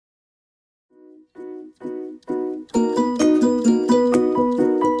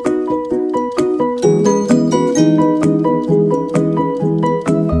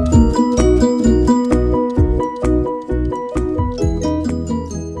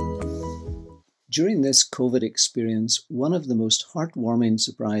During this COVID experience, one of the most heartwarming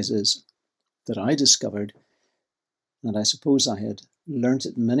surprises that I discovered, and I suppose I had learnt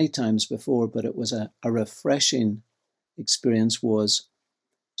it many times before, but it was a refreshing experience, was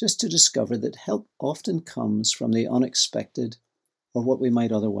just to discover that help often comes from the unexpected, or what we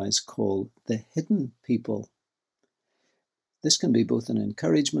might otherwise call the hidden people. This can be both an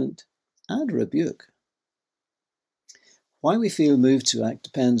encouragement and a rebuke. Why we feel moved to act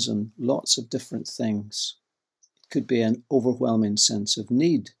depends on lots of different things. It could be an overwhelming sense of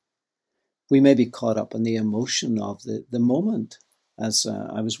need. We may be caught up in the emotion of the moment. As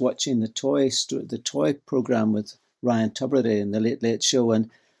I was watching the toy program with Ryan Tubridy in the Late Late Show,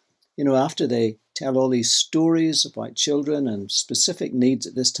 and after they tell all these stories about children and specific needs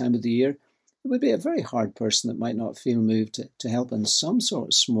at this time of the year, it would be a very hard person that might not feel moved to help in some sort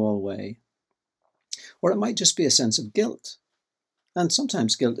of small way. Or it might just be a sense of guilt. And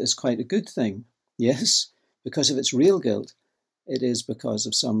sometimes guilt is quite a good thing. Yes, because if it's real guilt, it is because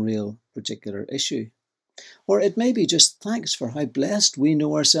of some real particular issue. Or it may be just thanks for how blessed we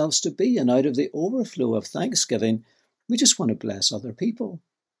know ourselves to be, and out of the overflow of thanksgiving, we just want to bless other people.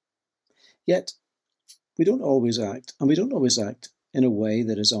 Yet, we don't always act in a way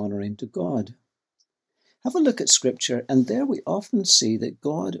that is honouring to God. Have a look at Scripture, and there we often see that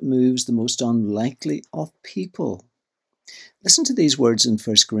God moves the most unlikely of people. Listen to these words in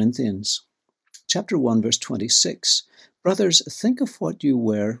 1 Corinthians, chapter 1, verse 26. Brothers, think of what you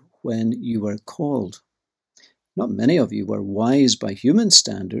were when you were called. Not many of you were wise by human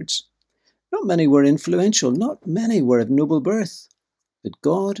standards. Not many were influential. Not many were of noble birth. But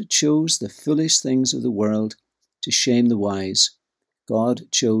God chose the foolish things of the world to shame the wise. God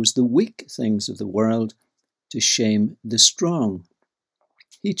chose the weak things of the world to shame the strong.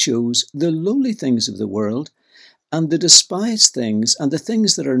 He chose the lowly things of the world and the despised things and the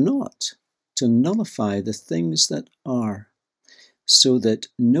things that are not, to nullify the things that are, so that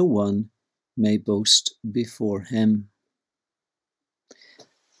no one may boast before him.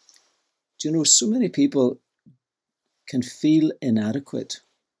 Do you know, so many people can feel inadequate.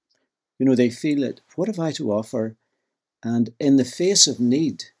 They feel it. What have I to offer? And in the face of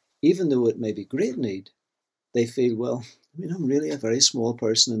need, even though it may be great need, they feel, well, I'm really a very small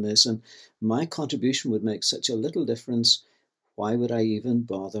person in this, and my contribution would make such a little difference. Why would I even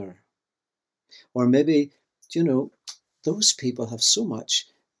bother? Or maybe, those people have so much.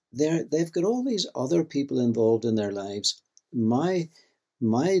 They've got all these other people involved in their lives. My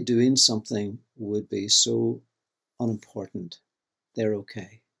doing something would be so unimportant. They're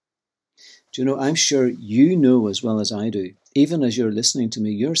okay. I'm sure you know as well as I do, even as you're listening to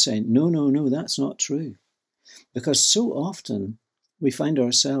me, you're saying, no, that's not true. Because so often we find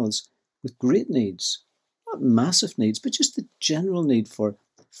ourselves with great needs, not massive needs, but just the general need for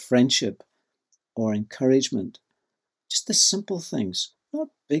friendship or encouragement. Just the simple things, not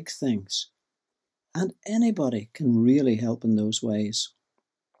big things. And anybody can really help in those ways.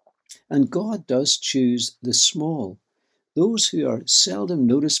 And God does choose the small, those who are seldom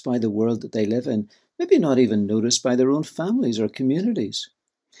noticed by the world that they live in, maybe not even noticed by their own families or communities.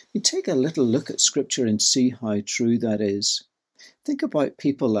 You take a little look at Scripture and see how true that is. Think about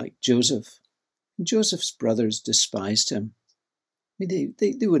people like Joseph. Joseph's brothers despised him. They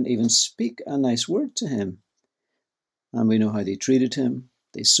wouldn't even speak a nice word to him. And we know how they treated him.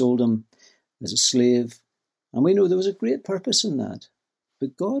 They sold him as a slave. And we know there was a great purpose in that.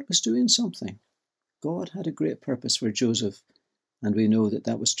 But God was doing something. God had a great purpose for Joseph. And we know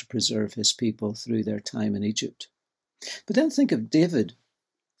that was to preserve his people through their time in Egypt. But then think of David.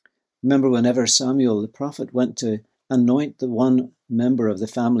 Remember whenever Samuel the prophet went to anoint the one member of the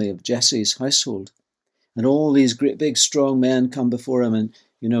family of Jesse's household, and all these great big strong men come before him, and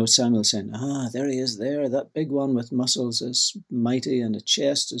Samuel saying, there he is there, that big one with muscles as mighty and a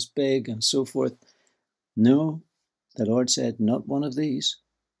chest as big and so forth. No, the Lord said, not one of these.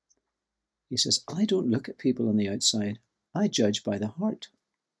 He says, I don't look at people on the outside. I judge by the heart.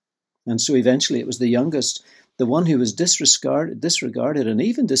 And so eventually it was the youngest, the one who was disregarded and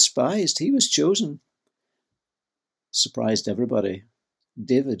even despised. He was chosen. Surprised everybody.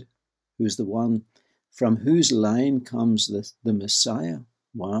 David, who's the one from whose line comes the Messiah.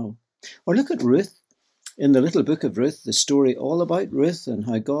 Wow. Or look at Ruth. In the little book of Ruth, the story all about Ruth and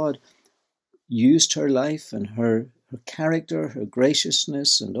how God used her life and her character, her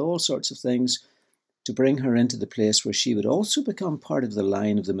graciousness and all sorts of things to bring her into the place where she would also become part of the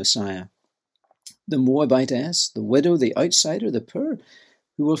line of the Messiah. The Moabitess, the widow, the outsider, the poor,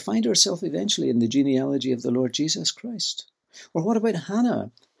 who will find herself eventually in the genealogy of the Lord Jesus Christ. Or what about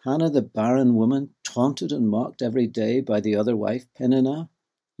Hannah? Hannah, the barren woman, taunted and mocked every day by the other wife, Peninnah.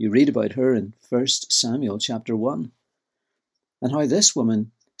 You read about her in 1 Samuel chapter 1, and how this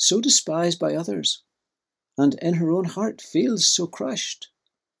woman, so despised by others, and in her own heart feels so crushed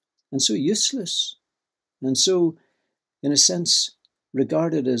and so useless and so, in a sense,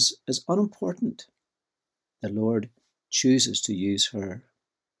 regarded as unimportant, the Lord chooses to use her.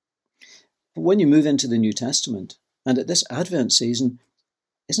 But when you move into the New Testament, and at this Advent season,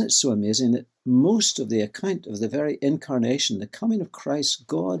 isn't it so amazing that most of the account of the very incarnation, the coming of Christ,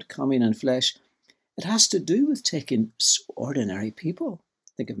 God coming in flesh, it has to do with taking so ordinary people.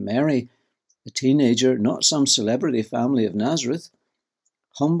 Think of Mary, a teenager, not some celebrity family of Nazareth,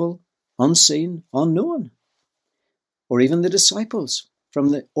 humble, unseen, unknown. Or even the disciples, from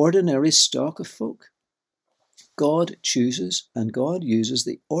the ordinary stock of folk. God chooses and God uses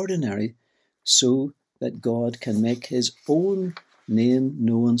the ordinary so that God can make his own name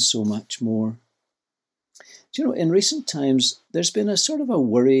known so much more. Do you know, in recent times, there's been a sort of a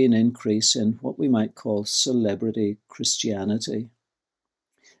worrying increase in what we might call celebrity Christianity.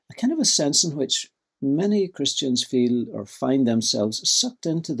 A kind of a sense in which many Christians feel or find themselves sucked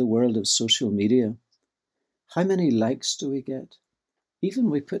into the world of social media. How many likes do we get? Even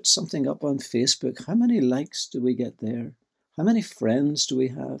we put something up on Facebook, how many likes do we get there? How many friends do we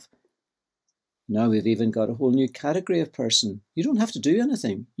have? Now we've even got a whole new category of person. You don't have to do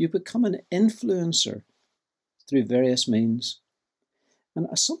anything. You become an influencer through various means. And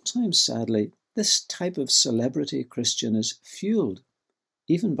sometimes, sadly, this type of celebrity Christian is fueled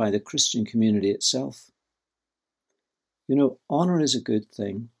even by the Christian community itself. You know, honour is a good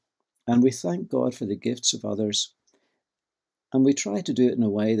thing, and we thank God for the gifts of others, and we try to do it in a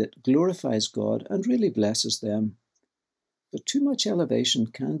way that glorifies God and really blesses them. But too much elevation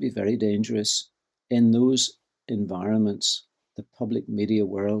can be very dangerous in those environments, the public media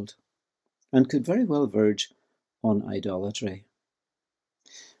world, and could very well verge on idolatry.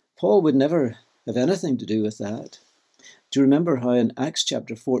 Paul would never have anything to do with that. Do you remember how in Acts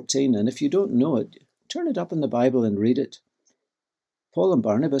chapter 14, and if you don't know it, turn it up in the Bible and read it. Paul and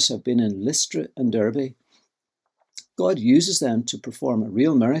Barnabas have been in Lystra and Derbe. God uses them to perform a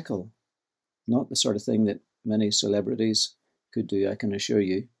real miracle, not the sort of thing that many celebrities could do, I can assure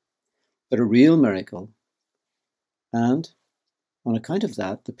you, but a real miracle. And on account of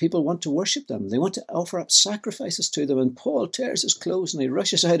that, the people want to worship them. They want to offer up sacrifices to them. And Paul tears his clothes and he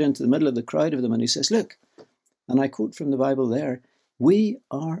rushes out into the middle of the crowd of them and he says, look, and I quote from the Bible there, we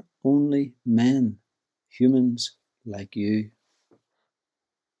are only men, humans like you.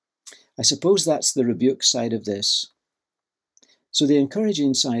 I suppose that's the rebuke side of this. So the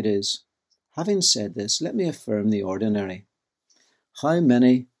encouraging side is, having said this, let me affirm the ordinary. How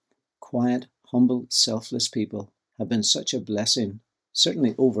many quiet, humble, selfless people have been such a blessing,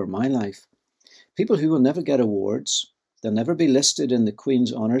 certainly over my life. People who will never get awards, they'll never be listed in the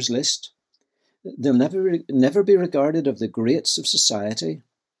Queen's Honours List, they'll never be regarded of the greats of society,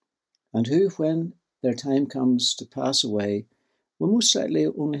 and who, when their time comes to pass away, will most likely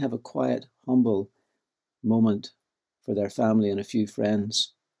only have a quiet, humble moment for their family and a few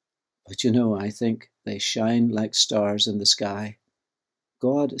friends. But you know, I think they shine like stars in the sky.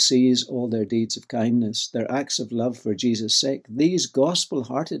 God sees all their deeds of kindness, their acts of love for Jesus' sake. These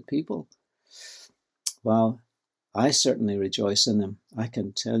gospel-hearted people, well, I certainly rejoice in them. I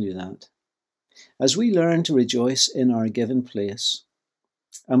can tell you that. As we learn to rejoice in our given place,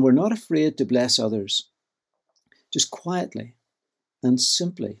 and we're not afraid to bless others, just quietly and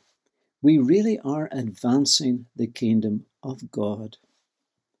simply, we really are advancing the kingdom of God.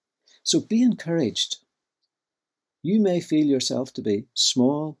 So be encouraged. You may feel yourself to be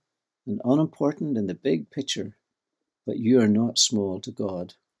small and unimportant in the big picture, but you are not small to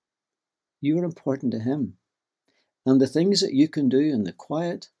God. You are important to Him. And the things that you can do in the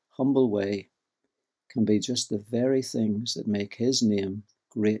quiet, humble way can be just the very things that make His name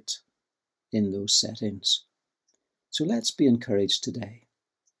great in those settings. So let's be encouraged today.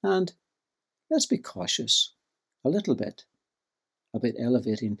 And let's be cautious a little bit about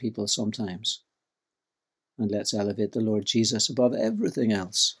elevating people sometimes. And let's elevate the Lord Jesus above everything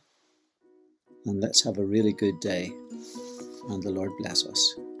else. And let's have a really good day. And the Lord bless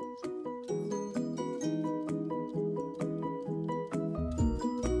us.